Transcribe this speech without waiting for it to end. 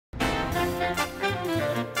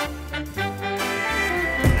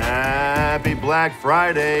Happy Black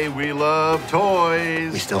Friday. We love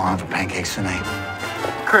toys. We still on for pancakes tonight.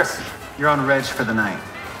 Chris, you're on reg for the night.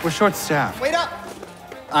 We're short-staffed. Wait up!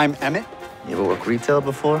 I'm Emmett. You ever work retail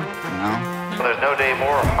before? No. Well, there's no day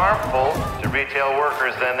more harmful to retail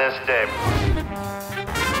workers than this day.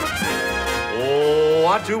 Oh,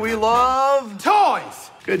 what do we love? Toys!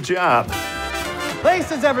 Good job.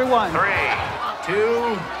 Places, everyone! 3,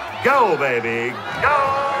 2, go, baby.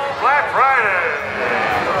 go! Black Friday!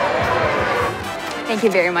 Thank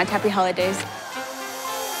you very much. Happy holidays.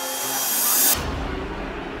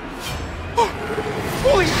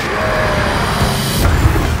 Holy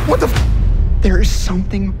What the There is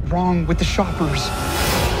something wrong with the shoppers.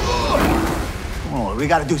 Oh, we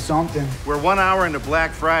gotta do something. We're 1 hour into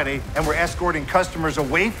Black Friday, and we're escorting customers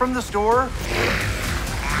away from the store?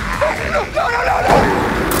 No.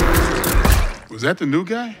 Was that the new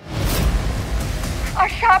guy? Our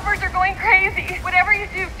shoppers are going crazy. Whatever you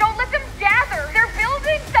do, don't let them gather. They're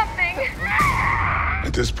building something.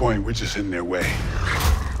 At this point, we're just in their way.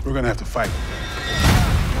 We're gonna have to fight.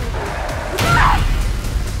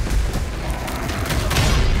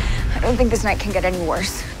 I don't think this night can get any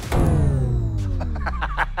worse.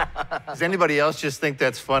 Does anybody else just think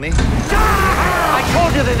that's funny? I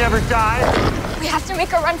told you they never die. We have to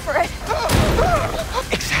make a run for it.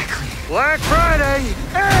 Exactly. Black Friday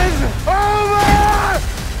is over!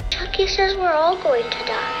 Chucky says we're all going to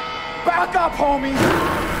die. Back up, homie!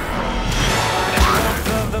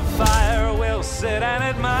 Of the fire, we'll sit and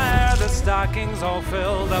admire the stockings all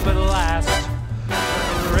filled up at last.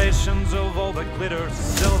 Decorations of all that glitters,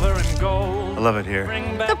 silver and gold. I love it here.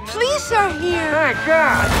 The police are here. Thank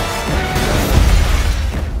God!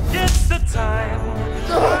 It's the time.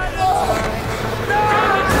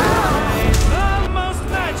 The most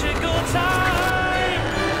magical time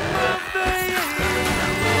of the year.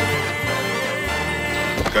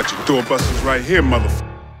 Got your doorbusters right here, motherfucker.